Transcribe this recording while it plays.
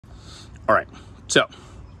All right, so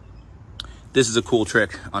this is a cool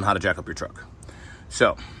trick on how to jack up your truck.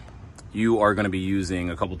 So you are gonna be using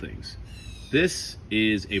a couple things. This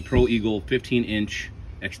is a Pro Eagle 15-inch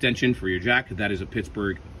extension for your jack. That is a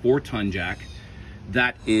Pittsburgh 4-ton jack.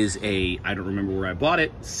 That is a, I don't remember where I bought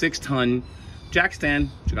it, 6-ton jack stand.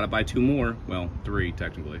 You gotta buy 2 more, well, 3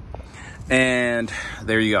 technically. And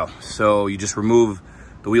there you go. So you just remove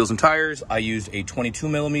the wheels and tires. I used a 22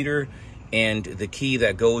 millimeter and the key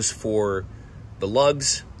that goes for the lug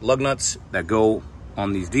nuts that go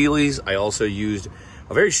on these dealies. I also used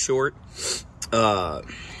a very short,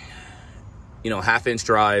 half-inch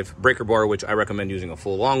drive breaker bar, which I recommend using a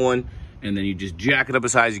full long one. And then you just jack it up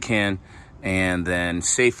as high as you can, and then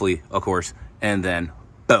safely, of course, and then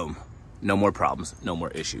boom, no more problems, no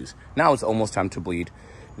more issues. Now it's almost time to bleed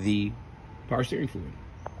the power steering fluid.